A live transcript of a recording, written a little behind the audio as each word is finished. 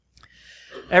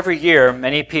Every year,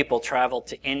 many people travel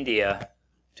to India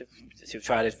to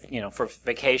try to, for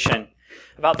vacation.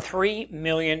 About 3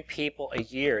 million people a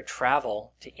year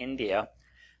travel to India.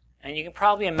 And you can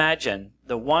probably imagine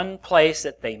the one place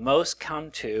that they most come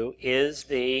to is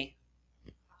the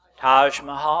Taj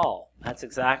Mahal. That's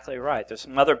exactly right. There's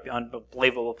some other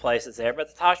unbelievable places there, but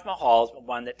the Taj Mahal is the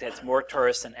one that gets more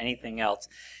tourists than anything else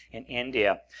in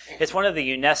India. It's one of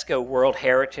the UNESCO World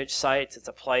Heritage Sites. It's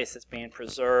a place that's being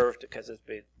preserved because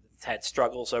it's had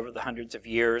struggles over the hundreds of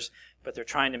years, but they're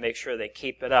trying to make sure they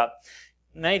keep it up.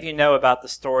 Many of you know about the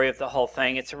story of the whole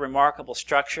thing. It's a remarkable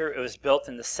structure. It was built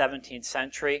in the 17th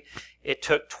century. It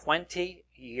took 20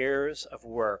 years of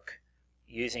work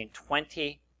using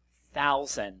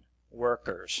 20,000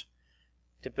 workers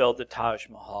to build the Taj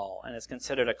Mahal, and it's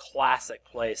considered a classic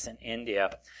place in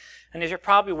India. And as you're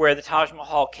probably aware, the Taj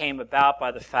Mahal came about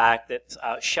by the fact that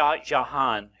Shah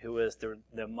Jahan, who was the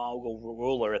Mughal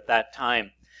ruler at that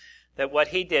time, that what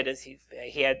he did is he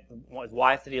had a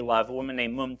wife that he loved, a woman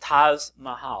named Mumtaz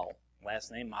Mahal,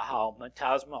 last name Mahal,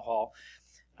 Mumtaz Mahal.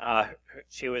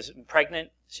 She was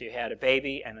pregnant, she had a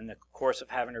baby, and in the course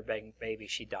of having her baby,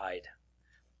 she died.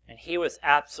 And he was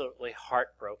absolutely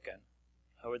heartbroken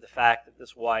over the fact that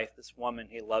this wife, this woman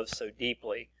he loved so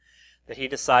deeply, that he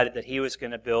decided that he was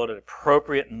going to build an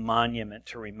appropriate monument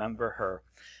to remember her.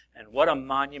 And what a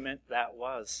monument that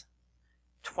was.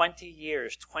 20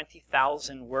 years,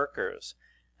 20,000 workers,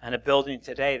 and a building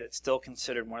today that's still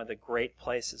considered one of the great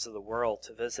places of the world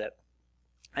to visit.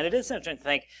 And it is interesting to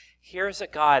think, here's a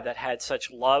guy that had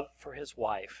such love for his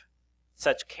wife,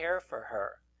 such care for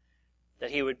her,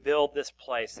 that he would build this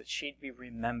place that she'd be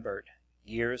remembered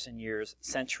years and years,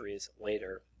 centuries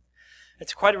later.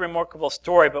 It's quite a remarkable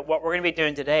story, but what we're going to be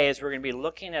doing today is we're going to be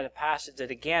looking at a passage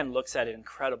that again looks at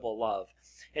incredible love.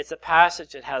 It's a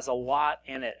passage that has a lot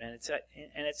in it, and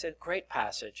it's a great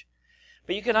passage.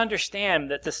 But you can understand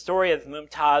that the story of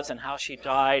Mumtaz and how she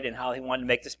died and how he wanted to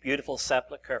make this beautiful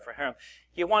sepulcher for her,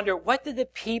 you wonder, what did the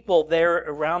people there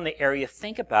around the area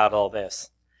think about all this?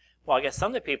 Well, I guess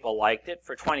some of the people liked it.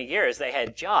 For 20 years, they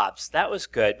had jobs. That was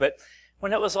good. But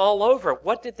when it was all over,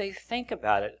 what did they think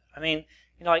about it? I mean,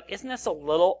 isn't this a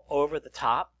little over the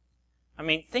top? I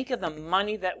mean, think of the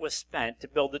money that was spent to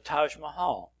build the Taj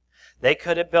Mahal. They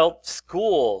could have built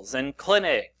schools and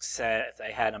clinics, if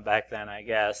they had them back then, I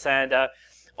guess, and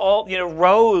all,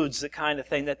 roads, the kind of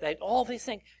thing all these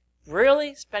things.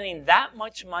 Really? Spending that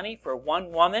much money for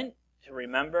one woman to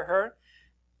remember her?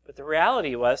 But the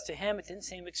reality was, to him, it didn't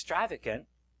seem extravagant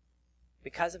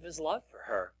because of his love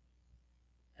for her.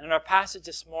 And in our passage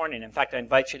this morning, in fact, I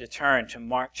invite you to turn to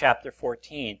Mark chapter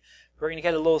 14. We're going to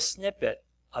get a little snippet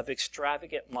of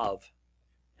extravagant love.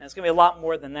 And it's going to be a lot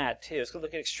more than that, too. It's going to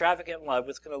look at extravagant love.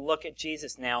 It's going to look at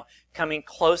Jesus now coming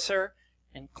closer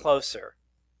and closer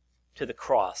to the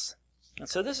cross. And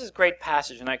so this is a great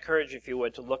passage, and I encourage you, if you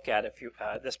would, to look at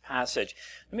this passage.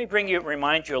 Let me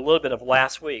remind you a little bit of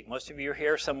last week. Most of you are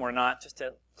here, some were not, just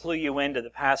to clue you into the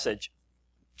passage.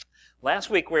 Last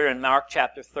week we were in Mark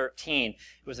chapter 13. It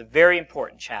was a very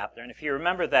important chapter, and if you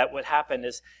remember that, what happened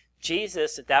is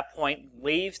Jesus at that point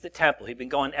leaves the temple. He'd been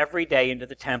going every day into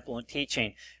the temple and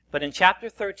teaching. But in chapter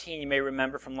 13, you may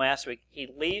remember from last week, he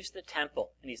leaves the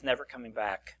temple and he's never coming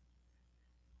back.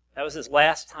 That was his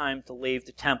last time to leave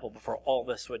the temple before all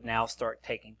this would now start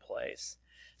taking place.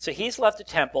 So he's left the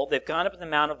temple. They've gone up the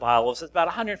Mount of Olives. It's about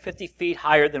 150 feet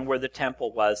higher than where the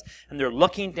temple was. And they're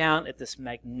looking down at this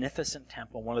magnificent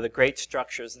temple, one of the great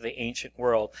structures of the ancient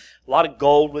world. A lot of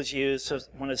gold was used. So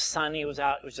when the sun was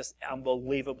out, it was just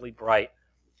unbelievably bright.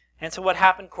 And so what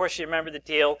happened, of course, you remember the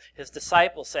deal. His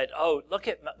disciples said, "Oh, look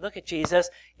at Jesus.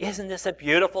 Isn't this a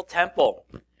beautiful temple?"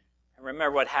 And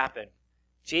remember what happened.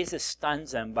 Jesus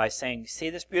stuns them by saying, "See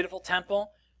this beautiful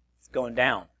temple? It's going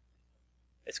down.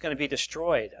 It's going to be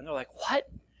destroyed." And they're like, "What?"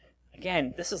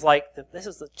 Again, this is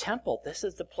the temple. This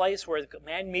is the place where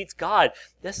man meets God.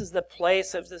 This is the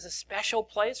place this is a special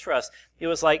place for us. It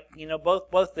was like,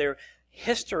 both their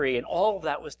history and all of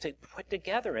that was put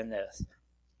together in this.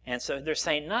 And so they're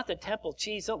saying, "Not the temple.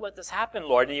 Geez, don't let this happen,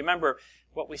 Lord." And you remember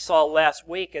what we saw last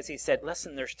week as he said,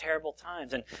 "Listen, there's terrible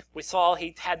times." And we saw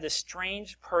he had this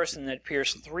strange person that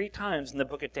appears 3 times in the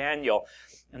book of Daniel.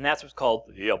 And that's what's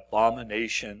called the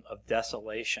abomination of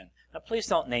desolation. Now, please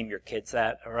don't name your kids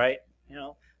that, all right?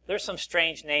 There's some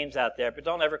strange names out there, but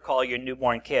don't ever call your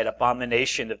newborn kid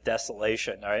abomination of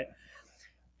desolation, all right?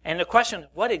 And the question,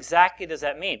 what exactly does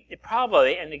that mean? It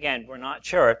probably, and again, we're not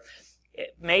sure,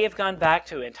 it may have gone back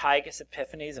to Antiochus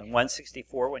Epiphanes in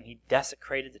 164 when he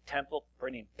desecrated the temple,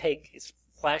 bringing pig's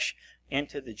flesh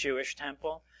into the Jewish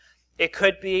temple. It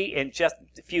could be in just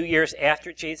a few years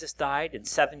after Jesus died in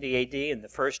 70 AD in the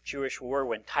first Jewish war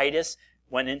when Titus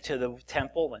went into the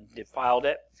temple and defiled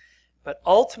it. But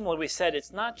ultimately we said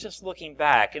it's not just looking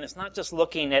back and it's not just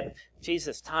looking at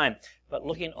Jesus' time, but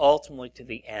looking ultimately to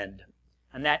the end.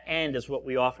 And that end is what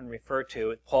we often refer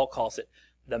to, Paul calls it,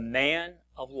 the man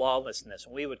of lawlessness.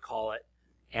 And we would call it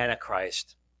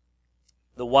Antichrist.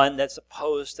 The one that's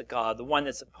opposed to God, the one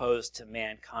that's opposed to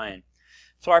mankind.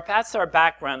 So that's our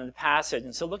background in the passage.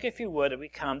 And so look, if you would, if we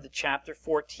come to chapter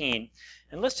 14.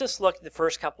 And let's just look at the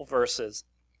first couple verses.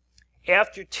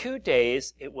 After 2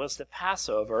 days, it was the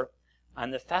Passover on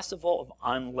the festival of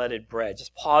unleavened bread.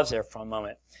 Just pause there for a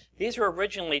moment. These were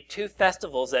originally two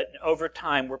festivals that over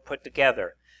time were put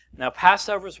together. Now,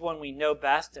 Passover is one we know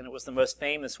best, and it was the most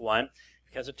famous one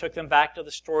because it took them back to the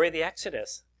story of the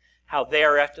Exodus. How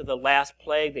there, after the last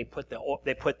plague, they put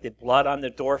the blood on the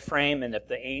doorframe, and if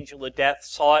the angel of death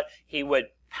saw it, he would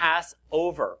pass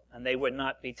over, and they would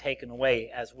not be taken away,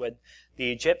 as would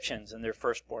the Egyptians and their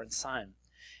firstborn son.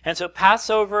 And so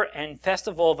Passover and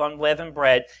Festival of Unleavened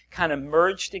Bread kind of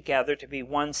merged together to be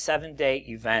one 7-day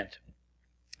event.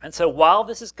 And so while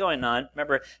this is going on,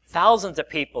 remember, thousands of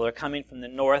people are coming from the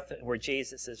north where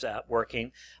Jesus is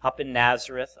working, up in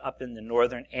Nazareth, up in the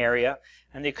northern area,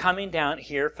 and they're coming down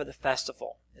here for the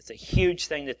festival. It's a huge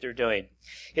thing that they're doing.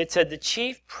 It said the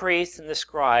chief priests and the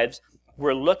scribes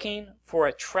were looking for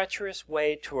a treacherous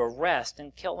way to arrest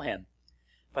and kill him.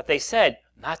 But they said,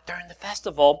 not during the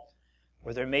festival,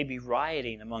 where there may be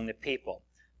rioting among the people.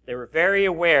 They were very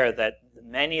aware that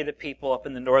many of the people up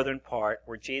in the northern part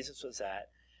where Jesus was at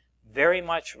very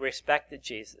much respected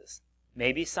Jesus.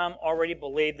 Maybe some already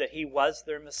believed that he was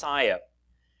their Messiah.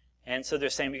 And so they're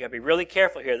saying, we've got to be really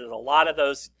careful here. There's a lot of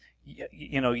those,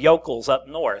 yokels up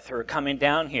north who are coming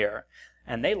down here,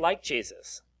 and they like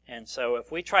Jesus. And so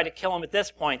if we try to kill him at this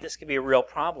point, this could be a real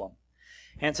problem.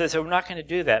 And so we're not going to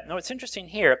do that. Now, it's interesting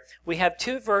here. We have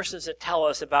 2 verses that tell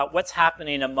us about what's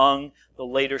happening among the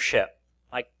leadership.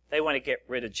 Like, they want to get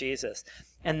rid of Jesus.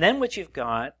 And then what you've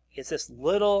got is this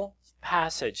little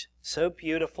passage, so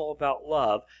beautiful about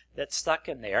love, that's stuck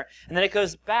in there. And then it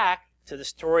goes back to the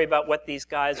story about what these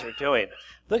guys are doing.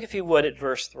 Look, if you would, at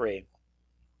verse 3.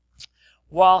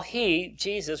 While he,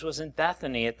 Jesus, was in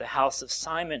Bethany at the house of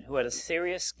Simon, who had a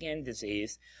serious skin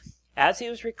disease, as he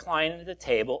was reclining at the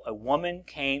table, a woman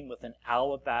came with an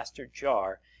alabaster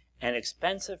jar and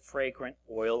expensive fragrant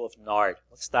oil of nard.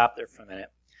 Let's stop there for a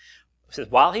minute. It says,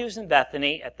 while he was in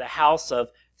Bethany at the house of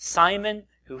Simon,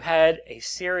 who had a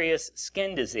serious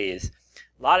skin disease.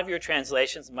 A lot of your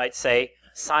translations might say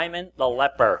Simon the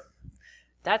leper.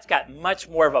 That's got much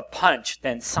more of a punch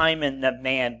than Simon the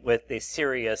man with the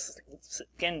serious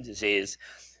skin disease.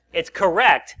 It's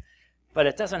correct, but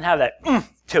it doesn't have that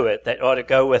to it that ought to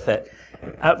go with it.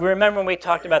 Remember when we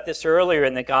talked about this earlier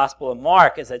in the Gospel of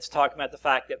Mark, as it's talking about the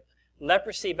fact that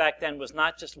leprosy back then was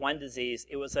not just one disease,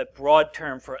 it was a broad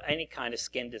term for any kind of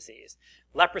skin disease.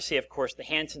 Leprosy, of course, the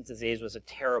Hansen's disease was a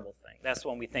terrible thing. That's the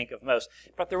one we think of most.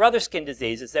 But there are other skin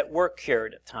diseases that were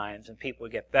cured at times and people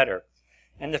would get better.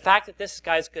 And the fact that this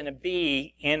guy's going to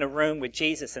be in a room with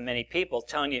Jesus and many people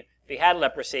telling you if he had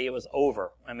leprosy, it was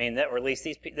over. I mean, or at least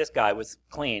this guy was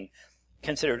clean,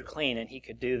 considered clean, and he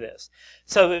could do this.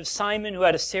 So it was Simon who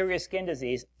had a serious skin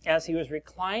disease. As he was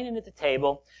reclining at the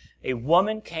table, a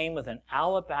woman came with an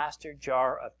alabaster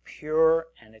jar of pure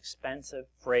and expensive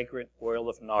fragrant oil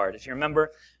of nard. As you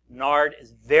remember, nard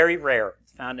is very rare.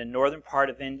 It's found in northern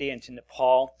part of India and to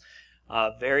Nepal.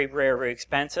 Very rare, very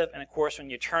expensive. And of course,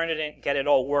 when you turn it in, get it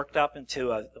all worked up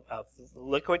into a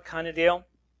liquid kind of deal,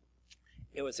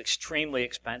 it was extremely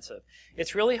expensive.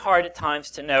 It's really hard at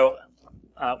times to know,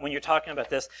 when you're talking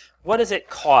about this, what does it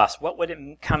cost? What would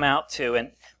it come out to?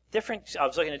 And I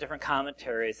was looking at different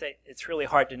commentaries. It's really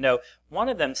hard to know. One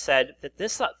of them said that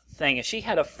this thing, if she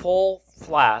had a full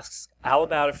flask,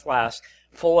 alabaster flask,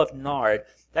 full of nard,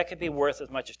 that could be worth as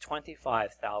much as $25,000.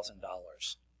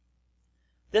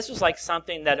 This was like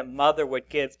something that a mother would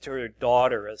give to her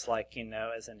daughter as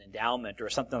as an endowment or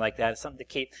something like that, something to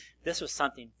keep. This was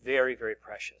something very, very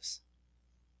precious.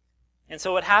 And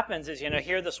so what happens is,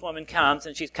 here this woman comes,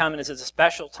 and she's coming. This is a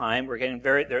special time. We're getting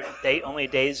they're only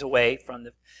days away from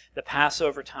the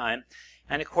Passover time.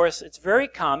 And of course, it's very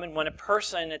common when a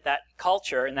person at that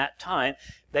culture, in that time,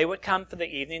 they would come for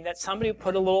the evening, that somebody would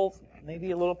put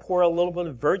pour a little bit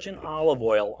of virgin olive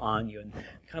oil on you and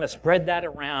kind of spread that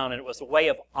around. And it was a way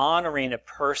of honoring a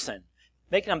person,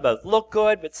 making them both look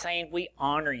good, but saying, we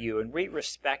honor you and we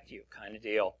respect you kind of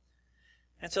deal.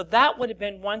 And so that would have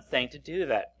been one thing to do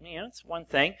that. It's one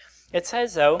thing. It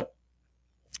says, though,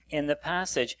 in the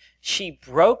passage, she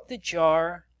broke the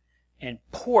jar and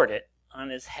poured it on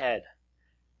his head.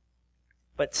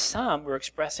 But some were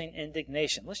expressing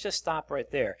indignation. Let's just stop right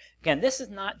there. Again, this is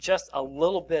not just a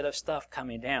little bit of stuff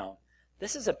coming down.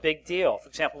 This is a big deal. For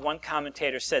example, one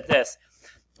commentator said this.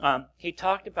 He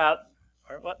talked about,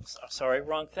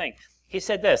 wrong thing. He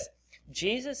said this: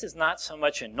 Jesus is not so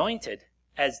much anointed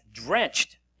as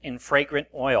drenched in fragrant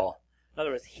oil. In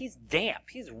other words, he's damp,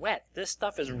 he's wet. This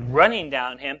stuff is running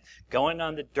down him, going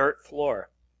on the dirt floor.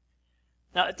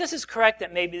 Now, if this is correct,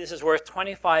 that maybe this is worth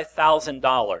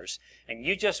 $25,000, and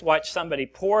you just watch somebody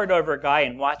pour it over a guy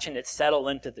and watching it settle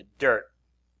into the dirt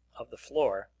of the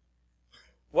floor,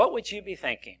 what would you be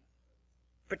thinking?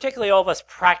 Particularly all of us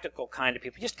practical kind of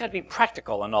people. You just got to be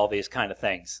practical in all these kind of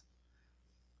things.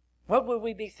 What would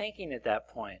we be thinking at that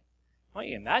point? Well,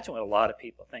 you imagine what a lot of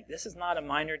people think. This is not a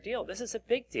minor deal. This is a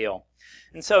big deal.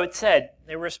 And so it said,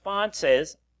 the response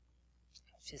is,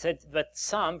 she said, but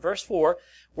some, verse 4,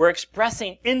 were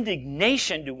expressing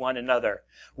indignation to one another.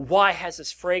 Why has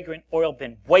this fragrant oil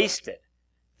been wasted?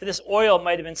 For this oil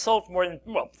might have been sold for more than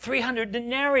 300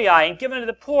 denarii and given to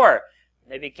the poor.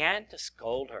 And they began to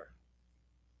scold her.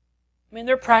 I mean,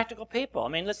 they're practical people. I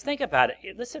mean, let's think about it.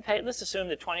 Let's assume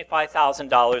that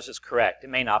 $25,000 is correct. It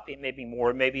may not be, it may be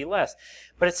more, it may be less.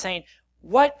 But it's saying,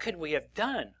 what could we have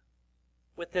done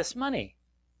with this money?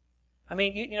 I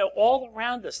mean, you know, all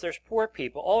around us, there's poor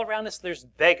people. All around us, there's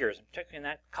beggars, particularly in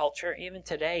that culture, even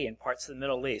today in parts of the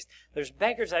Middle East. There's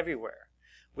beggars everywhere.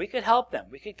 We could help them.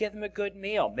 We could give them a good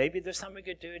meal. Maybe there's something we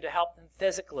could do to help them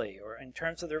physically or in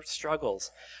terms of their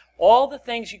struggles. All the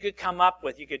things you could come up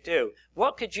with, you could do.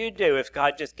 What could you do if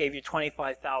God just gave you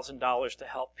 $25,000 to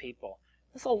help people?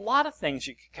 There's a lot of things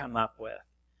you could come up with.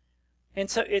 And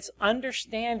so it's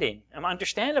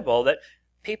understandable that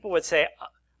people would say,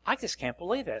 I just can't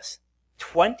believe this.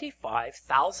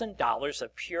 $25,000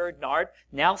 of pure nard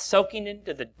now soaking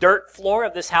into the dirt floor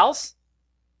of this house?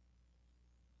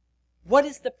 What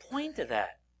is the point of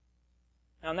that?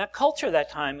 Now, in that culture at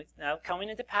that time, now coming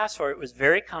into Passover, it was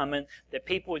very common that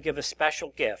people would give a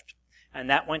special gift, and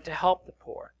that went to help the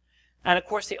poor. And of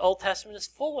course, the Old Testament is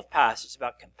full of passages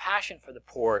about compassion for the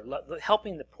poor,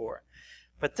 helping the poor.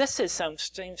 But this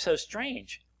seems so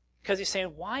strange, because he's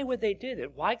saying, why would they do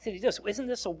that? Why did he do this? Isn't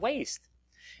this a waste?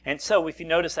 And so, if you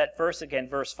notice that verse again,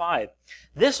 verse 5,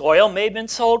 this oil may have been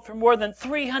sold for more than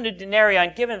 300 denarii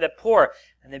and given to the poor.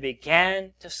 And they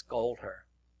began to scold her.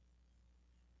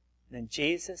 Then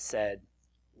Jesus said,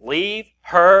 leave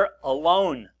her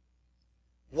alone.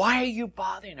 Why are you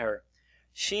bothering her?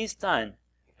 She's done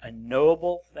a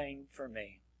noble thing for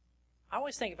me. I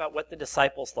always think about what the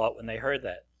disciples thought when they heard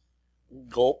that.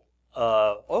 Gulp.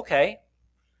 Okay.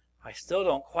 I still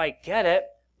don't quite get it.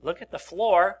 Look at the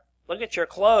floor. Look at your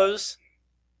clothes.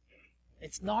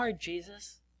 It's nard,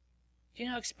 Jesus. Do you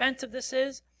know how expensive this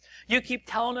is? You keep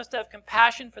telling us to have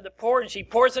compassion for the poor, and she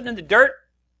pours it in the dirt.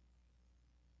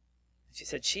 She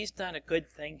said, she's done a good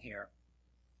thing here.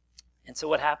 And so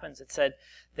what happens? It said,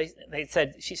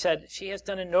 she said, she has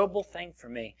done a noble thing for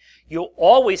me. You'll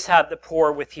always have the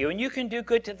poor with you, and you can do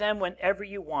good to them whenever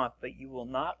you want, but you will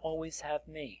not always have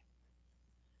me.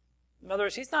 In other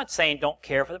words, he's not saying don't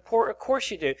care for the poor. Of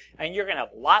course you do. And you're going to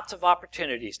have lots of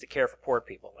opportunities to care for poor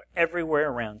people. They're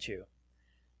everywhere around you.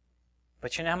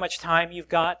 But you know how much time you've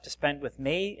got to spend with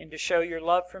me and to show your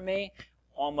love for me?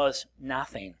 Almost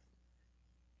nothing.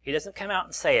 He doesn't come out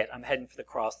and say it, I'm heading for the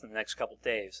cross in the next couple of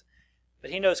days.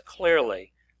 But he knows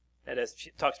clearly that as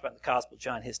she talks about in the Gospel of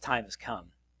John, his time has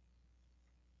come.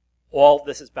 All of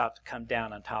this is about to come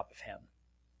down on top of him.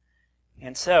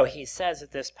 And so he says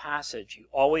at this passage, you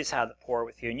always have the poor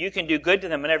with you, and you can do good to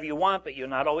them whenever you want, but you'll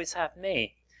not always have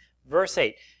me. Verse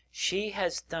 8, she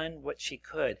has done what she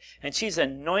could, and she's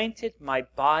anointed my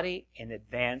body in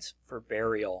advance for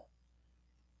burial.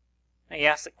 Now you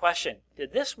ask the question,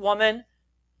 did this woman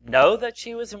know that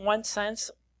she was in one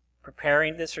sense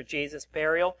preparing this for Jesus'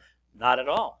 burial? Not at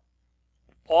all.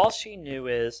 All she knew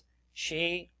is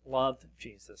she loved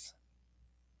Jesus.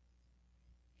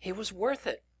 He was worth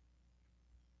it.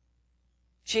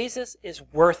 Jesus is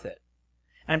worth it.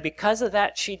 And because of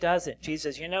that, she does it. She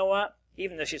says, you know what?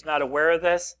 Even though she's not aware of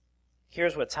this,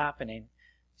 here's what's happening.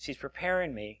 She's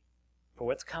preparing me for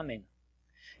what's coming.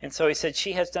 And so he said,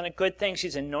 she has done a good thing.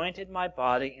 She's anointed my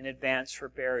body in advance for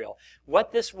burial.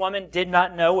 What this woman did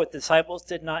not know, what the disciples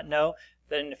did not know,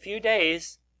 that in a few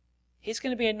days, he's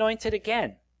going to be anointed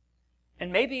again.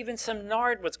 And maybe even some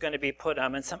nard was going to be put on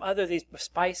him and some other of these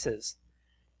spices.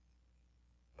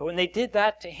 But when they did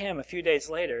that to him a few days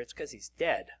later, it's because he's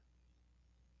dead.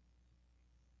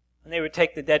 And they would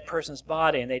take the dead person's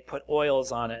body and they'd put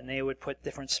oils on it and they would put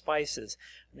different spices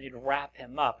and they'd wrap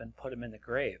him up and put him in the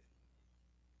grave.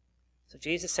 So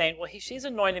Jesus is saying, well, she's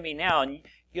anointed me now, and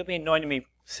you'll be anointing me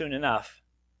soon enough.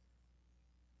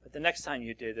 But the next time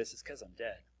you do this is because I'm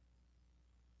dead.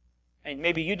 And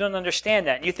maybe you don't understand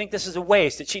that. And you think this is a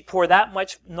waste. Did she pour that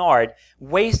much nard?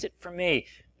 Waste it for me.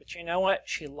 But you know what?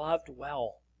 She loved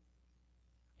well.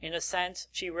 In a sense,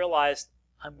 she realized,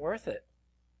 I'm worth it.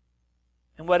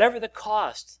 And whatever the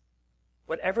cost,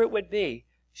 whatever it would be,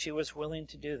 she was willing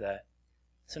to do that.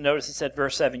 So notice it said,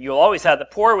 verse 7, you'll always have the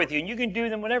poor with you, and you can do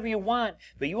them whatever you want,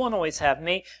 but you won't always have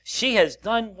me. She has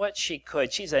done what she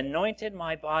could. She's anointed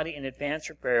my body in advance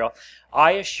for burial.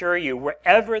 I assure you,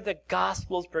 wherever the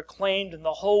gospel is proclaimed in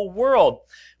the whole world,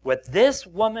 what this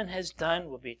woman has done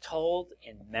will be told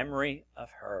in memory of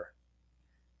her.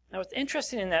 Now, what's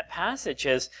interesting in that passage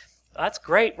is, that's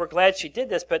great, we're glad she did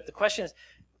this, but the question is,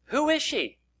 who is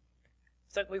she?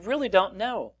 It's like we really don't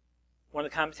know. One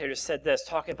of the commentators said this,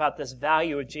 talking about this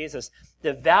value of Jesus.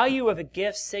 The value of a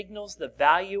gift signals the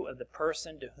value of the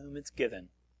person to whom it's given.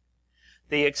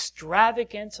 The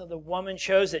extravagance of the woman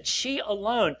shows that she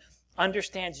alone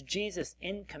understands Jesus'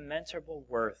 incommensurable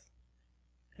worth.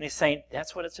 And he's saying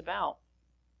that's what it's about.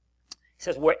 He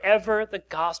says, wherever the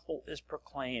gospel is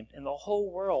proclaimed in the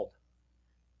whole world,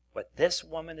 what this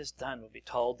woman has done will be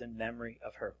told in memory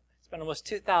of her. It's been almost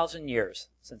 2,000 years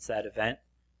since that event.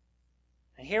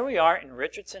 And here we are in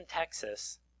Richardson,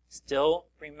 Texas, still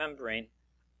remembering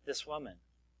this woman.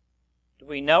 Do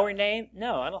we know her name?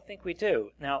 No, I don't think we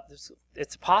do. Now,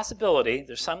 it's a possibility.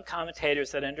 There's some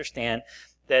commentators that understand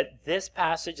that this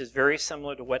passage is very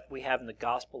similar to what we have in the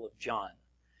Gospel of John.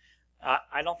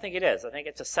 I don't think it is. I think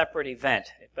it's a separate event,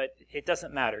 but it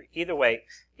doesn't matter. Either way,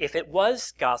 if it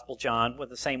was Gospel John with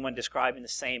the same one describing the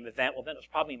same event, well, then it was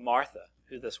probably Martha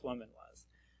who this woman was.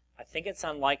 I think it's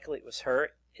unlikely it was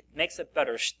her. It makes a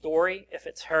better story if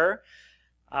it's her,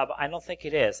 but I don't think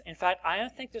it is. In fact, I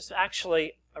don't think there's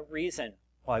actually a reason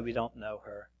why we don't know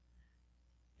her.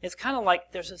 It's kind of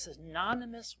like there's this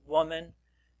anonymous woman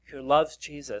who loves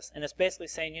Jesus, and it's basically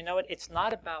saying, you know what, it's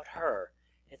not about her,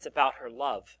 it's about her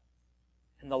love,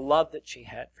 and the love that she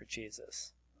had for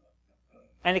Jesus.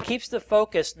 And it keeps the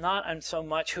focus not on so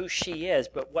much who she is,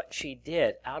 but what she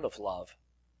did out of love.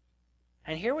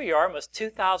 And here we are, almost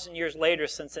 2,000 years later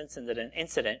since incident,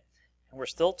 and we're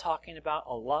still talking about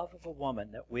a love of a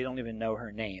woman that we don't even know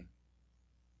her name.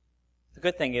 The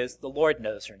good thing is the Lord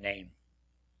knows her name.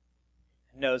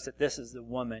 He knows that this is the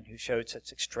woman who showed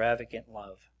such extravagant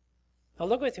love. Now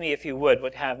look with me, if you would,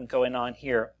 what happened going on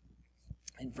here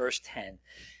in verse 10.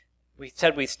 We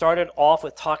said we started off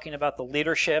with talking about the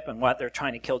leadership and what they're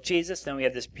trying to kill Jesus. Then we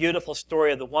have this beautiful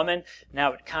story of the woman.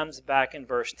 Now it comes back in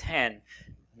verse 10.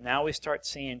 Now we start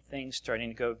seeing things starting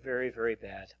to go very, very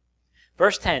bad.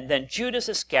 Verse 10, then Judas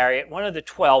Iscariot, one of the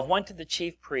 12, went to the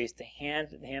chief priests to hand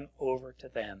him over to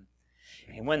them.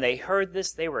 And when they heard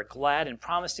this, they were glad and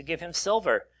promised to give him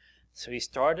silver. So he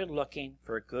started looking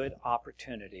for a good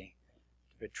opportunity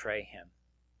to betray him.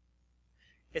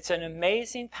 It's an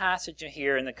amazing passage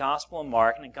here in the Gospel of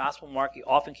Mark. And in the Gospel of Mark, he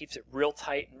often keeps it real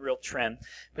tight and real trim.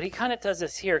 But he kind of does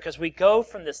this here because we go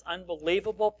from this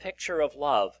unbelievable picture of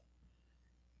love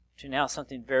to now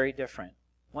something very different.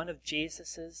 One of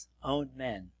Jesus' own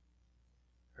men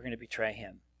are going to betray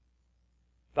him.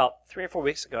 About 3 or 4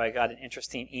 weeks ago, I got an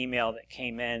interesting email that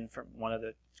came in from one of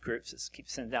the groups that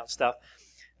keeps sending out stuff.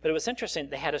 But it was interesting.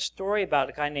 They had a story about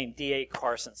a guy named D.A.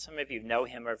 Carson. Some of you know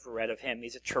him or have read of him.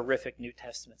 He's a terrific New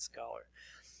Testament scholar.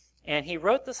 And he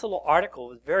wrote this little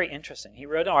article. It was very interesting. He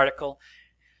wrote an article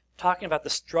talking about the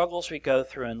struggles we go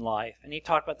through in life. And he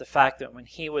talked about the fact that when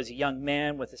he was a young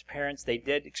man with his parents, they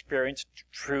did experience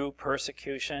true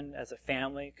persecution as a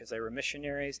family because they were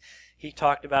missionaries. He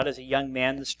talked about as a young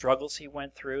man the struggles he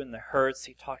went through and the hurts.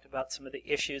 He talked about some of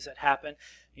the issues that happened.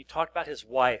 He talked about his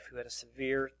wife who had a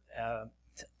severe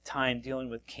time dealing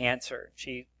with cancer.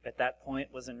 She, at that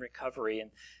point, was in recovery and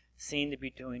seemed to be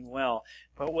doing well.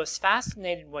 But what was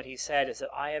fascinating what he said is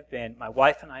that my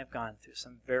wife and I have gone through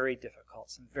some very difficult,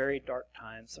 some very dark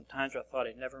times. Sometimes I thought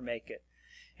I'd never make it.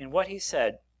 And what he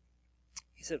said,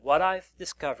 what I've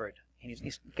discovered, and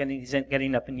he's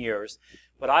getting up in years,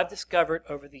 what I've discovered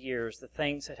over the years, the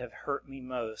things that have hurt me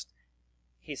most,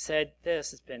 he said, this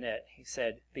has been it. He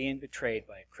said, being betrayed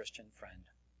by a Christian friend.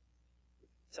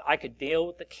 So I could deal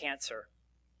with the cancer.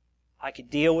 I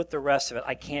could deal with the rest of it.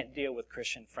 I can't deal with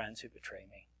Christian friends who betray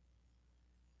me.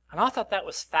 And I thought that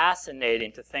was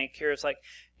fascinating to think here. It's like,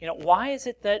 why is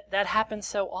it that that happens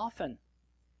so often?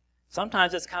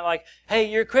 Sometimes it's kind of like, hey,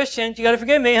 you're Christians. You got to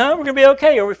forgive me, huh? We're going to be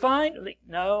okay. Are we fine? Like,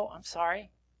 no, I'm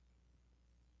sorry.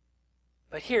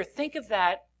 But here, think of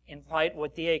that in light of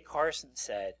what D.A. Carson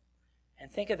said.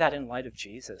 And think of that in light of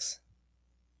Jesus.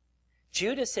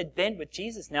 Judas had been with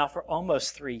Jesus now for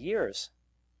almost 3 years,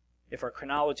 if our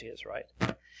chronology is right.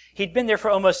 He'd been there for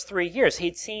almost 3 years.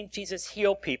 He'd seen Jesus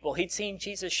heal people. He'd seen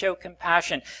Jesus show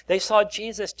compassion. They saw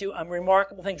Jesus do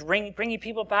remarkable things, bringing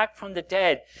people back from the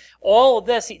dead. All of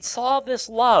this, he saw this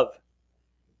love.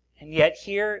 And yet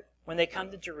here, when they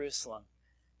come to Jerusalem,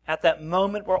 at that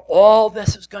moment where all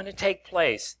this is going to take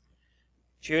place,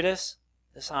 Judas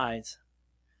decides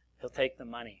he'll take the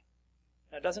money.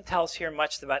 Now, it doesn't tell us here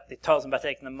much about, it tells him about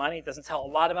taking the money. It doesn't tell a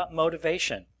lot about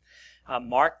motivation.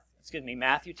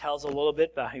 Matthew tells a little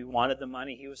bit about how he wanted the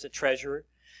money. He was the treasurer.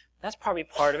 That's probably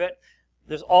part of it.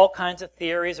 There's all kinds of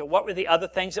theories of what were the other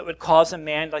things that would cause a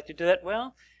man like to do that.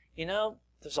 Well,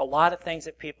 there's a lot of things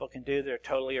that people can do that are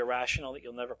totally irrational that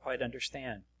you'll never quite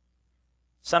understand.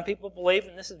 Some people believe,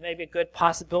 and this is maybe a good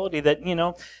possibility, that,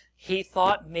 he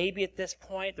thought maybe at this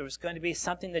point there was going to be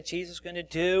something that Jesus was going to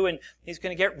do, and he's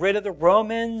going to get rid of the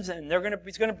Romans, and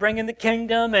he's going to bring in the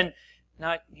kingdom, and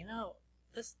now,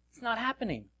 this is not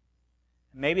happening.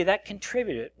 Maybe that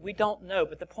contributed. We don't know.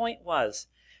 But the point was,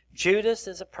 Judas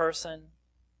is a person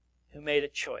who made a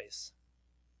choice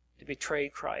to betray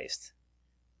Christ.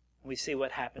 We see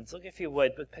what happens. Look, if you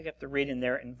would, but pick up the reading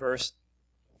there in verse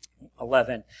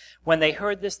 11. When they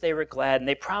heard this, they were glad, and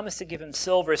they promised to give him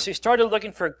silver. So he started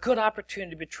looking for a good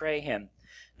opportunity to betray him.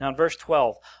 Now in verse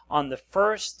 12, on the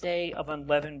first day of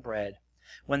unleavened bread,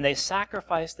 when they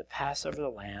sacrificed the Passover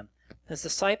lamb, his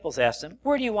disciples asked him,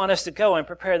 "Where do you want us to go and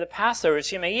prepare the Passover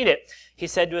so you may eat it?" He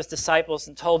said to his disciples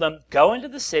and told them, "Go into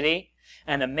the city,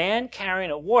 and a man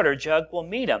carrying a water jug will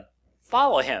meet him.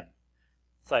 Follow him."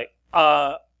 It's like,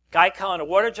 guy carrying a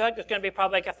water jug, there's going to be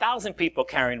probably like 1,000 people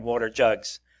carrying water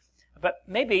jugs. But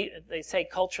maybe, they say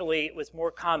culturally, it was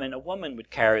more common a woman would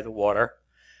carry the water.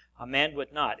 A man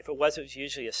would not. If it was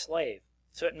usually a slave.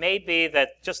 So it may be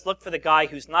that just look for the guy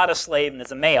who's not a slave and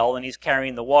is a male and he's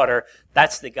carrying the water.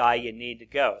 That's the guy you need to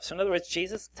go. So in other words,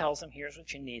 Jesus tells him, here's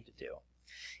what you need to do.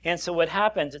 And so what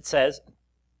happens, it says,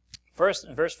 first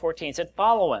in verse 14, it said,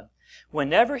 follow him.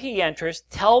 Whenever he enters,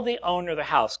 tell the owner of the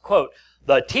house, quote,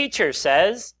 the teacher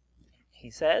says, he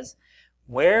says,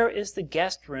 where is the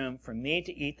guest room for me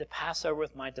to eat the Passover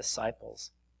with my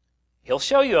disciples? He'll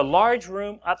show you a large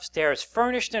room upstairs,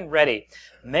 furnished and ready.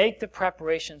 Make the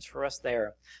preparations for us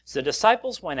there. So the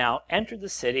disciples went out, entered the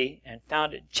city, and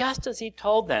found it just as he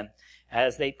told them,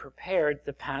 as they prepared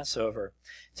the Passover.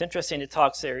 It's interesting, it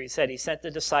talks there, he said he sent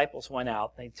the disciples, went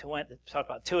out. They talk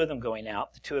about two of them going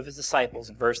out, the two of his disciples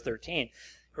in verse 13. It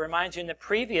reminds you in the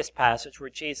previous passage where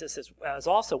Jesus has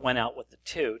also went out with the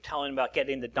two, telling about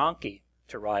getting the donkey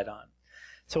to ride on.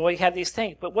 So we have these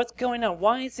things, but what's going on?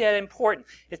 Why is that important?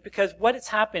 It's because what is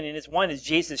happening is, one is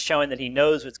Jesus showing that he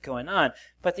knows what's going on,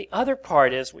 but the other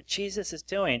part is what Jesus is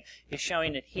doing is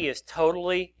showing that he is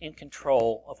totally in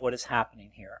control of what is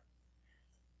happening here.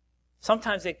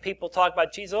 Sometimes people talk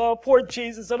about Jesus, oh, poor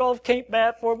Jesus, it all came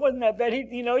bad for him, wasn't that bad?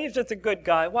 He's just a good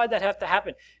guy. Why'd that have to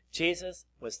happen? Jesus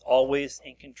was always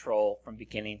in control from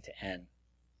beginning to end.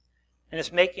 And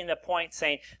it's making the point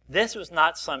saying, this was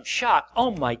not some shock.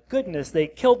 Oh my goodness, they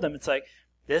killed them. It's like,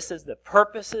 this is the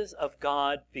purposes of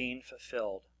God being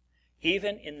fulfilled.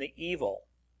 Even in the evil,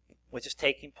 which is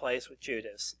taking place with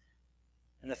Judas.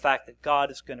 And the fact that God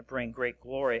is going to bring great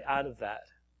glory out of that.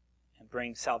 And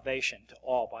bring salvation to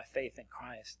all by faith in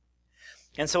Christ.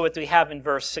 And so what we have in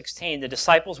verse 16, the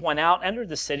disciples went out, entered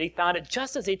the city, found it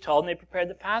just as he told them, they prepared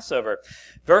the Passover.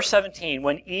 Verse 17,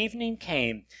 when evening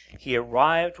came, he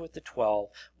arrived with the 12.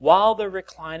 While they're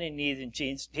reclining,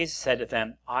 Jesus said to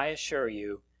them, I assure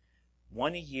you,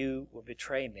 one of you will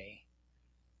betray me,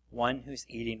 one who's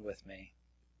eating with me.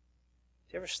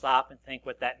 Do you ever stop and think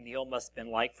what that meal must have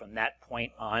been like from that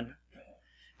point on?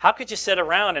 How could you sit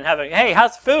around and have hey,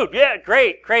 how's the food? Yeah,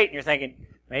 great. And you're thinking,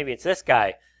 maybe it's this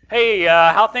guy. Hey,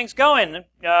 how things going?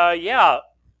 Yeah,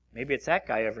 maybe it's that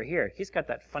guy over here. He's got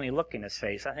that funny look in his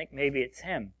face. I think maybe it's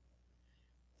him.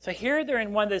 So here they're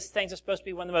in one of those things that's supposed to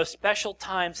be one of the most special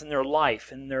times in their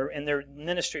life, in their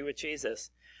ministry with Jesus.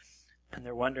 And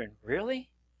they're wondering, really?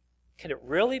 Could it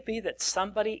really be that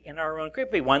somebody in our own group,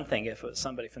 it'd be one thing if it was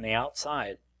somebody from the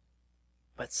outside,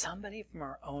 but somebody from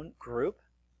our own group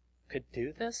could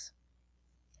do this?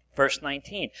 Verse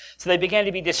 19, so they began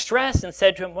to be distressed and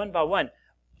said to him one by one,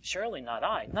 surely not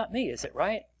I, not me, is it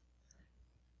right?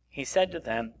 He said to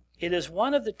them, it is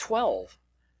one of the 12,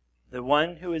 the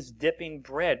one who is dipping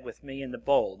bread with me in the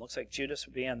bowl. It looks like Judas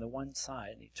would be on the one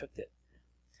side, and he took it.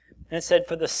 And it said,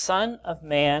 for the Son of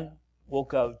Man will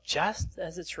go just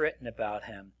as it's written about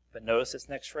him. But notice this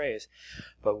next phrase,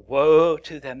 but woe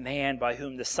to the man by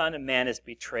whom the Son of Man is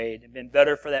betrayed. It had been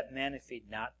better for that man if he'd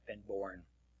not been born.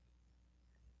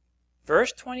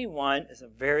 Verse 21 is a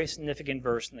very significant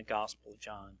verse in the Gospel of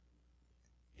John.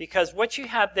 Because what you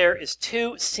have there is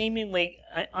two seemingly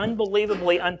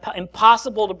unbelievably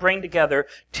impossible to bring together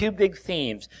two big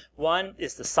themes. One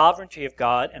is the sovereignty of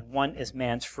God, and one is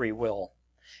man's free will.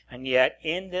 And yet,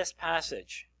 in this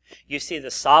passage, you see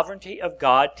the sovereignty of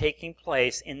God taking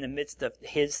place in the midst of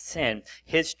his sin,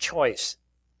 his choice.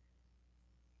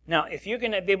 Now, if you're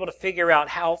going to be able to figure out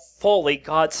how fully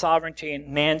God's sovereignty and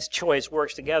man's choice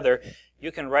works together,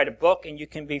 you can write a book and you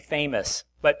can be famous.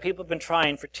 But people have been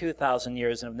trying for 2,000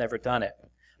 years and have never done it.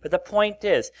 But the point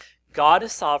is, God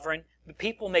is sovereign, but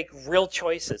people make real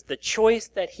choices. The choice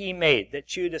that he made, that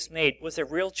Judas made, was a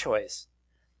real choice.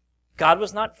 God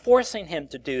was not forcing him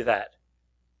to do that.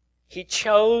 He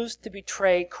chose to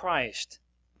betray Christ.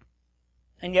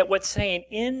 And yet what's saying,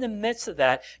 in the midst of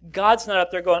that, God's not up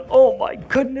there going, oh my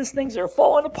goodness, things are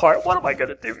falling apart. What am I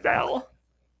going to do now?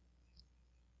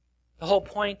 The whole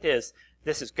point is,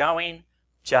 this is going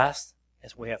just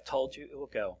as we have told you it will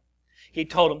go. He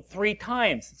told them 3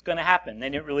 times it's going to happen.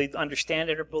 They didn't really understand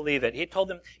it or believe it. He told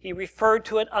them, he referred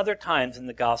to it other times in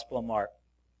the Gospel of Mark.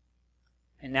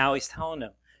 And now he's telling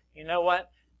them, you know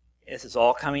what? This is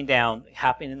all coming down,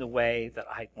 happening in the way that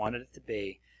I wanted it to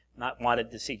be. Not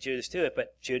wanted to see Judas do it,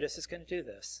 but Judas is going to do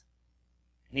this.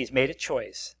 And he's made a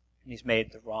choice, and he's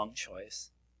made the wrong choice.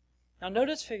 Now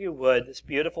notice, if you would, this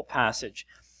beautiful passage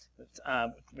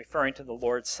referring to the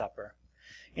Lord's Supper.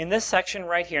 In this section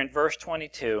right here in verse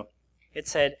 22, it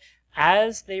said,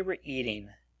 as they were eating,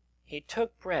 he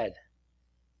took bread,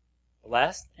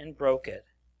 blessed and broke it,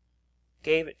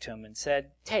 gave it to him and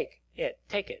said, take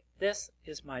it. This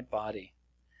is my body.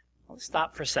 Let's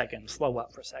stop for a second, slow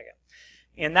up for a second.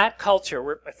 In that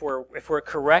culture, if we're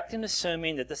correct in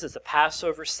assuming that this is a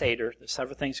Passover Seder, there's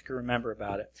several things you can remember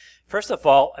about it. First of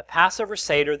all, a Passover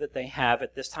Seder that they have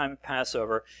at this time of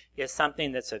Passover is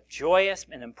something that's a joyous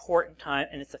and important time,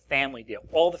 and it's a family deal.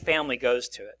 All the family goes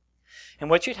to it. And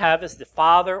what you'd have is the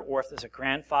father, or if there's a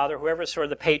grandfather, whoever's sort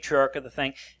of the patriarch of the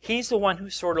thing, he's the one who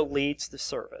sort of leads the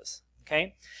service.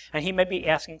 Okay? And he may be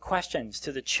asking questions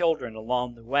to the children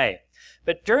along the way.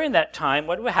 But during that time,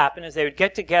 what would happen is they would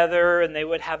get together and they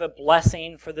would have a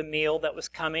blessing for the meal that was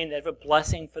coming. They'd have a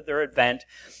blessing for their event.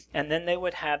 And then they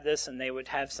would have this, and they would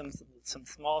have some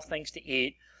small things to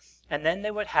eat. And then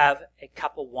they would have a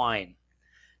cup of wine.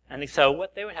 And so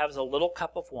what they would have is a little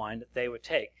cup of wine that they would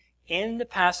take. In the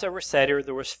Passover Seder,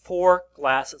 there was 4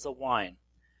 glasses of wine.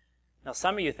 Now,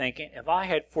 some of you thinking, if I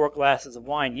had 4 glasses of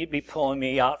wine, you'd be pulling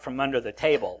me out from under the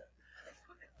table.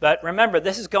 But remember,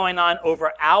 this is going on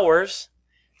over hours.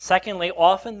 Secondly,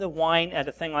 often the wine at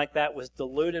a thing like that was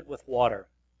diluted with water.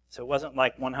 So it wasn't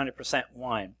like 100%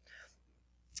 wine.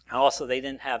 Also,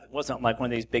 it wasn't like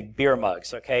one of these big beer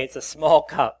mugs, okay? It's a small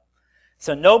cup.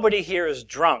 So nobody here is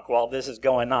drunk while this is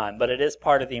going on, but it is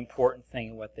part of the important thing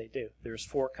in what they do. There's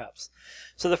 4 cups.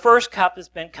 So the first cup has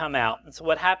been come out. And so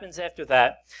what happens after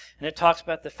that, and it talks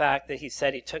about the fact that he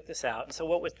said he took this out. And so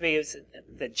what would be is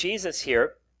that Jesus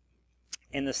here,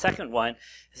 in the second one,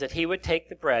 is that he would take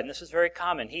the bread. And this is very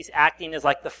common. He's acting as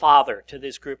like the father to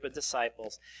this group of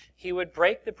disciples. He would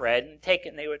break the bread and take it,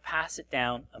 and they would pass it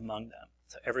down among them.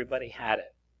 So everybody had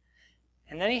it.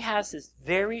 And then he has this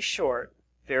very short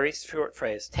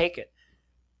phrase, take it.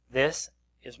 This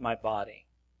is my body.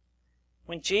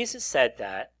 When Jesus said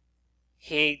that,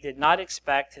 he did not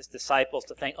expect his disciples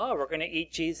to think, oh, we're going to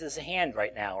eat Jesus' hand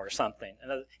right now or something.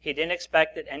 He didn't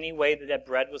expect that any way that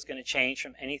bread was going to change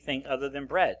from anything other than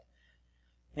bread.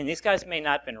 I mean, these guys may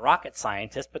not have been rocket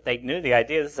scientists, but they knew the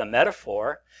idea. This is a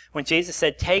metaphor. When Jesus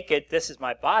said, take it, this is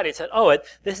my body, he said,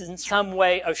 this is in some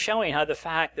way of showing how the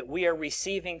fact that we are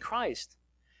receiving Christ.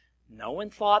 No one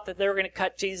thought that they were going to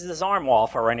cut Jesus' arm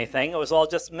off or anything. It was all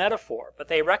just metaphor. But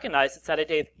they recognized it's that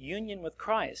idea of union with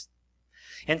Christ.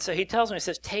 And so he tells them, he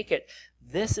says, take it.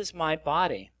 This is my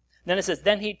body. Then it says,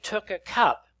 then he took a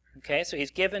cup. Okay, so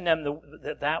he's given them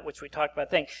that which we talked about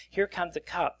thing. Here comes the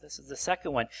cup. This is the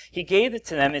second one. He gave it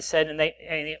to them and said, and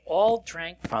they all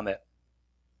drank from it.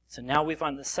 So now we've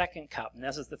on the second cup. And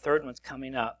this is the third one's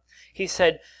coming up. He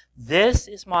said, this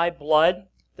is my blood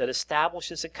that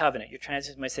establishes a covenant. Your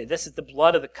translation might say, this is the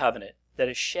blood of the covenant that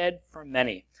is shed for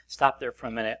many. Stop there for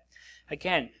a minute.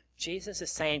 Again, Jesus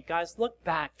is saying, guys, look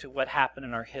back to what happened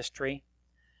in our history.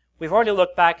 We've already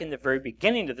looked back in the very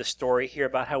beginning of the story here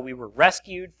about how we were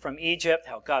rescued from Egypt,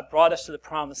 how God brought us to the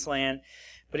Promised Land.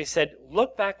 But he said,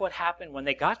 look back what happened when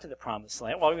they got to the Promised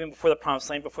Land. Well, even before the Promised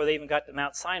Land, before they even got to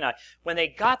Mount Sinai. When they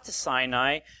got to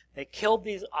Sinai, they killed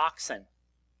these oxen.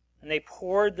 And they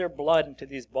poured their blood into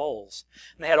these bowls.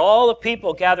 And they had all the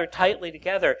people gathered tightly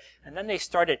together. And then they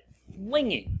started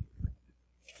flinging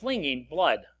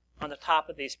blood on the top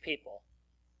of these people.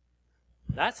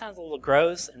 That sounds a little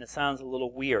gross and it sounds a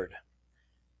little weird.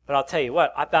 But I'll tell you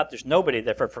what, I bet there's nobody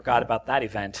that ever forgot about that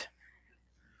event.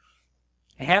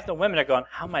 And half the women are going,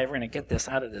 how am I ever going to get this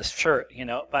out of this shirt,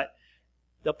 But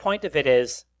the point of it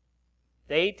is,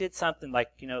 they did something like,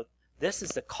 this is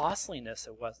the costliness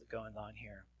of what's going on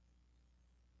here.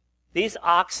 These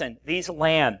oxen, these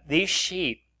lamb, these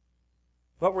sheep,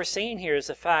 what we're seeing here is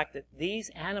the fact that these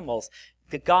animals,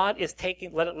 that God is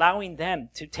allowing them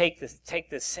to take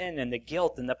the sin and the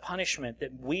guilt and the punishment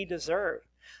that we deserve.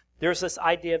 There's this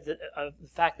idea of the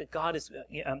fact that God is,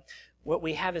 what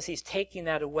we have is He's taking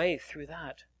that away through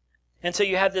that. And so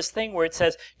you have this thing where it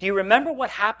says, do you remember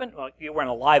what happened? Well, you weren't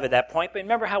alive at that point, but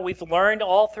remember how we've learned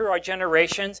all through our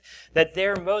generations that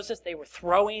there, Moses, they were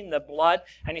throwing the blood,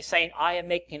 and he's saying, I am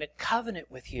making a covenant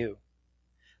with you.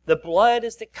 The blood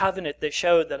is the covenant that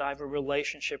showed that I have a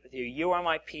relationship with you. You are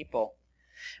my people.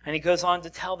 And he goes on to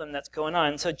tell them that's going on.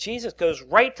 And so Jesus goes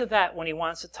right to that when he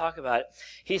wants to talk about it.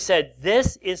 He said,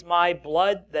 this is my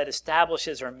blood that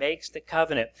establishes or makes the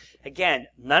covenant. Again,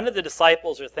 none of the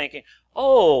disciples are thinking,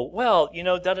 oh, well,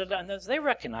 da-da-da. No, they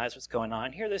recognize what's going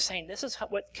on. Here they're saying, this is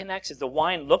what connects is the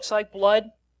wine looks like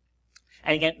blood.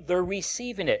 And again, they're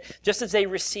receiving it. Just as they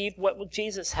received what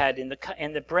Jesus had in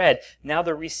the bread, now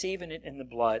they're receiving it in the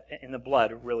blood. In the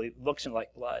blood, it really looks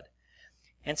like blood.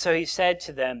 And so he said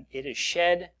to them, it is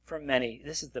shed for many.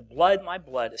 This is the blood, my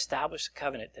blood, established the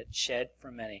covenant that's shed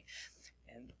for many.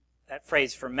 And that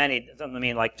phrase for many doesn't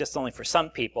mean like just only for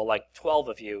some people, like 12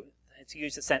 of you. It's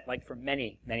used to sent like for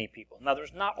many, many people. In other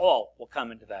words, not all will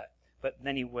come into that, but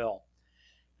many will.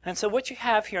 And so what you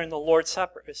have here in the Lord's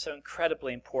Supper is so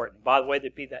incredibly important. By the way,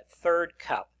 there'd be that third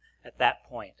cup at that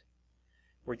point,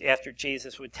 where after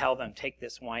Jesus would tell them, take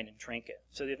this wine and drink it.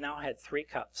 So they've now had 3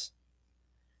 cups.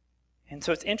 And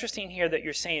so it's interesting here that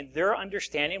you're saying they're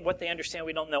understanding what they understand.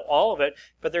 We don't know all of it,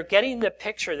 but they're getting the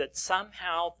picture that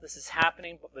somehow this is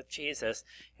happening with Jesus,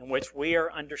 in which we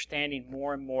are understanding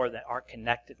more and more that our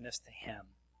connectedness to Him,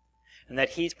 and that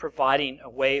He's providing a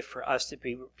way for us to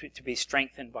be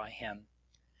strengthened by Him.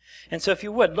 And so if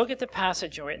you would, look at the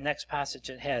passage, or next passage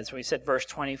it has, where he said, verse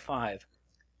 25.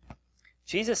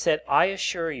 Jesus said, I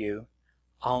assure you,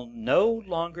 I'll no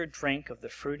longer drink of the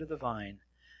fruit of the vine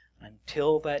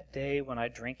until that day when I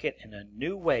drink it in a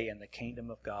new way in the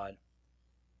kingdom of God.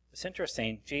 It's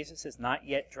interesting, Jesus is not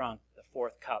yet drunk the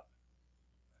 4th cup.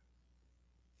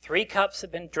 3 cups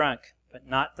have been drunk, but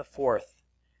not the 4th.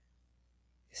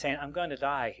 He's saying, I'm going to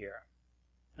die here,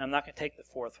 and I'm not going to take the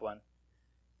 4th one.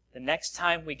 The next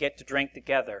time we get to drink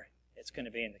together, it's going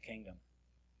to be in the kingdom.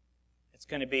 It's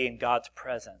going to be in God's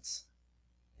presence.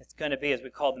 It's going to be, as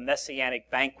we call, the messianic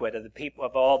banquet of the people,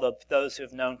 of all those who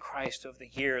have known Christ over the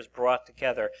years brought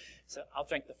together. So I'll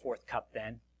drink the 4th cup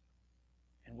then,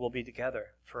 and we'll be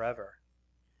together forever.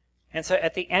 And so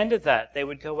at the end of that, they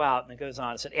would go out, and it goes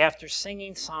on. It said, after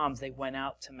singing psalms, they went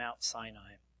out to Mount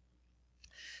Sinai.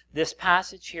 This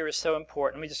passage here is so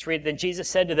important. Let me just read it. Then Jesus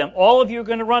said to them, all of you are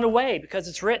going to run away because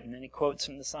it's written. And he quotes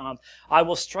from the Psalms, I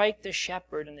will strike the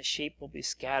shepherd and the sheep will be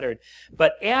scattered.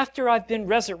 But after I've been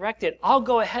resurrected, I'll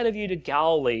go ahead of you to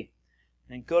Galilee.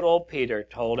 And good old Peter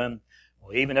told him,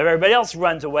 well, even if everybody else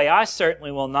runs away, I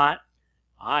certainly will not.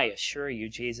 I assure you,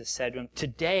 Jesus said to him,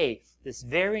 today, this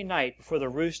very night, before the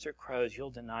rooster crows,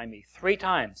 you'll deny me 3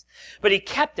 times. But he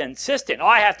kept insisting,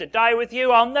 I have to die with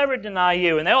you. I'll never deny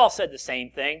you. And they all said the same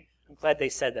thing. I'm glad they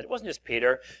said that. It wasn't just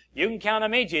Peter. You can count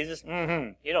on me, Jesus.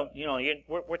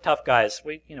 We're tough guys.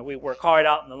 We work hard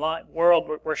out in the world.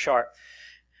 We're sharp.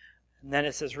 And then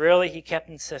it says, really, he kept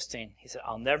insisting. He said,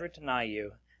 I'll never deny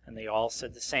you. And they all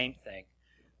said the same thing.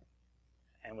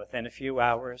 And within a few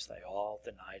hours, they all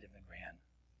denied him and ran.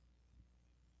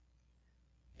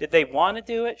 Did they want to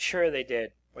do it? Sure they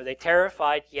did. Were they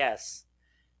terrified? Yes.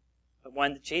 But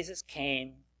when Jesus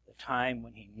came, the time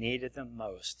when he needed them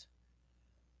most,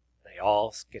 they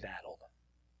all skedaddled.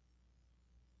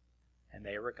 And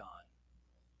they were gone.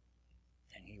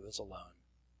 And he was alone.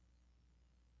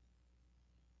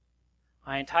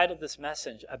 I entitled this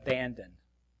message, Abandoned,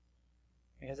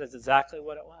 because that's exactly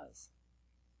what it was.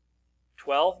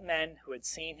 12 men who had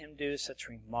seen him do such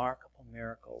remarkable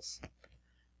miracles.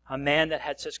 A man that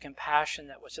had such compassion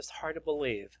that was just hard to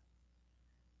believe.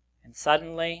 And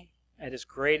suddenly, at his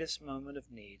greatest moment of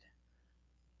need,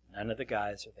 none of the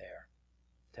guys are there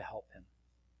to help him.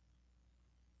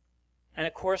 And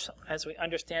of course, as we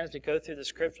understand, as we go through the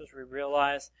scriptures, we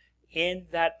realize in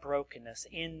that brokenness,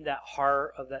 in that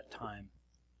horror of that time,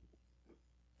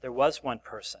 there was one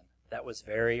person that was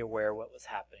very aware of what was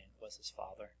happening. It was his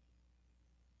father.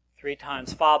 3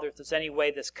 times, Father, if there's any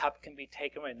way this cup can be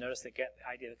taken away. Notice they get the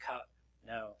idea of the cup.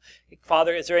 No.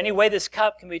 Father, is there any way this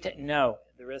cup can be taken? No,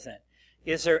 there isn't.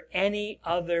 Is there any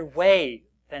other way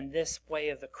than this way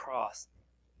of the cross?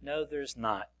 No, there's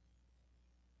not.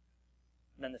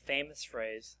 And then the famous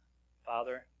phrase,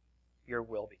 Father, your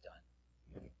will be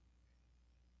done.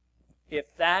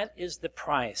 If that is the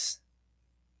price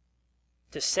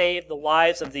to save the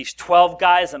lives of these 12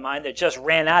 guys of mine that just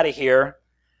ran out of here,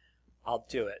 I'll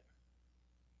do it.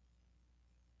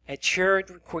 At your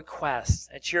request,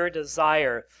 at your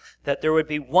desire, that there would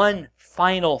be one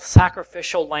final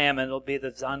sacrificial lamb, and it'll be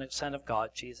the Son of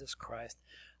God, Jesus Christ,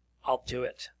 I'll do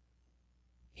it.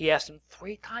 He asked him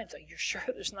 3 times, are you sure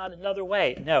there's not another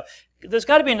way? No. There's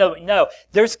got to be another way. No.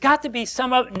 There's got to be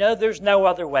some other. No, there's no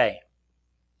other way.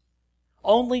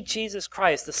 Only Jesus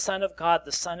Christ, the Son of God,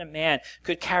 the Son of Man,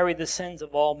 could carry the sins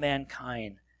of all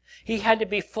mankind. He had to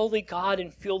be fully God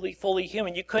and fully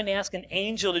human. You couldn't ask an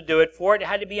angel to do it for it. It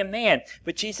had to be a man.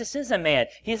 But Jesus is a man.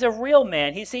 He's a real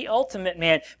man. He's the ultimate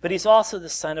man. But he's also the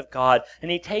Son of God. And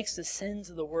he takes the sins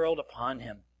of the world upon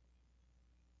him.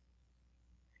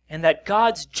 And that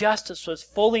God's justice was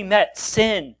fully met.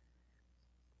 Sin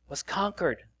was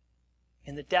conquered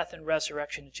in the death and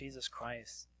resurrection of Jesus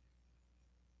Christ.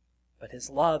 But his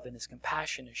love and his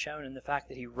compassion is shown in the fact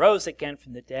that he rose again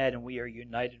from the dead and we are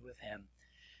united with him.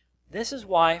 This is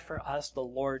why for us the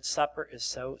Lord's Supper is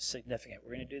so significant.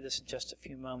 We're going to do this in just a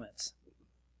few moments.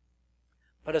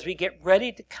 But as we get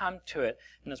ready to come to it,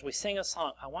 and as we sing a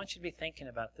song, I want you to be thinking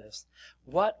about this.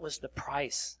 What was the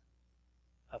price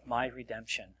of my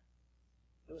redemption?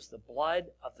 It was the blood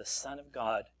of the Son of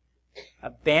God,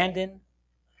 abandoned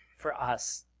for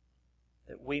us,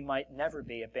 that we might never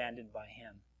be abandoned by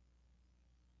him.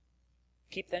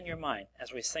 Keep that in your mind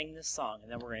as we sing this song, and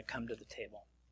then we're going to come to the table.